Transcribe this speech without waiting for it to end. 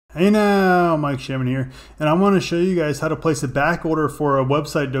Hey now, Mike Shamon here, and I want to show you guys how to place a back order for a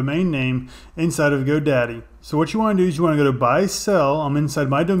website domain name inside of GoDaddy. So what you want to do is you want to go to buy, sell. I'm inside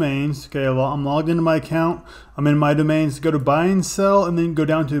my domains. Okay, I'm logged into my account. I'm in my domains. Go to buy and sell, and then go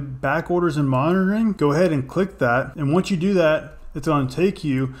down to back orders and monitoring. Go ahead and click that, and once you do that, it's going to take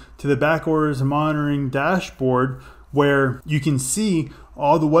you to the back orders and monitoring dashboard, where you can see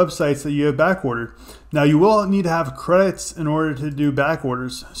all the websites that you have back ordered. Now you will need to have credits in order to do back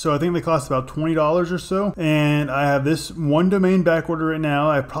orders. So I think they cost about $20 or so. And I have this one domain back order right now.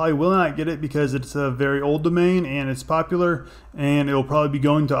 I probably will not get it because it's a very old domain and it's popular, and it will probably be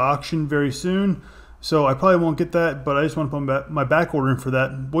going to auction very soon. So I probably won't get that, but I just want to put my back order in for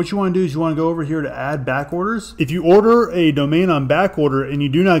that. What you want to do is you want to go over here to add back orders. If you order a domain on back order and you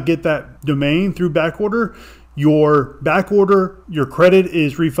do not get that domain through back order, your back order, your credit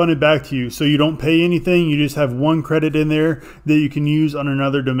is refunded back to you. So you don't pay anything. You just have one credit in there that you can use on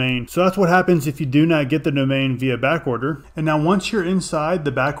another domain. So that's what happens if you do not get the domain via back order. And now once you're inside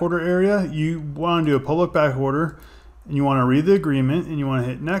the back order area, you want to do a public back order, and you want to read the agreement, and you want to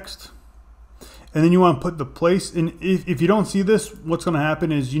hit next. And then you want to put the place in. If you don't see this, what's going to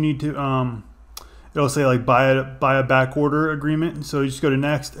happen is you need to, it'll say like buy a back order agreement. So you just go to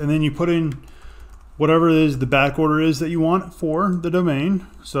next, and then you put in whatever it is the back order is that you want for the domain.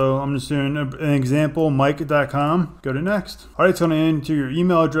 So I'm just doing an example, mike.com. Go to next. All right, it's going to enter your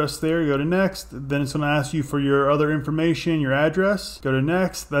email address there. Go to next. Then it's going to ask you for your other information, your address. Go to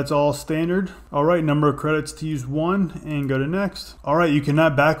next. That's all standard. All right, number of credits to use 1, and go to next. All right, you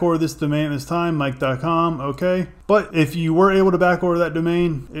cannot back order this domain at this time, mike.com. Okay. But if you were able to back order that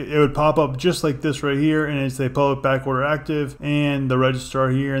domain, it would pop up just like this right here, and it's a public back order active, and the registrar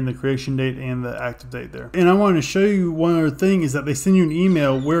here, and the creation date, and the active date there. And I wanted to show you one other thing is that they send you an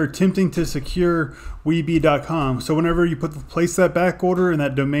email. We're attempting to secure weebee.com. So whenever you place that back order and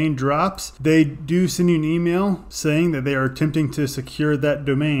that domain drops, they do send you an email saying that they are attempting to secure that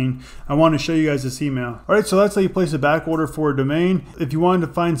domain. I want to show you guys this email. All right, so that's how you place a back order for a domain. If you wanted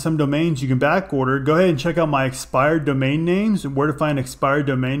to find some domains you can back order, go ahead and check out my expired domain names and where to find expired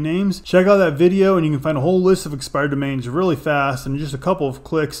domain names. Check out that video, and you can find a whole list of expired domains really fast and just a couple of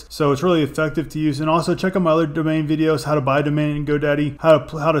clicks. So it's really effective to use. And also check out my other domain videos, how to buy a domain in GoDaddy,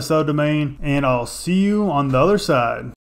 how to sell a domain, and I'll see you on the other side.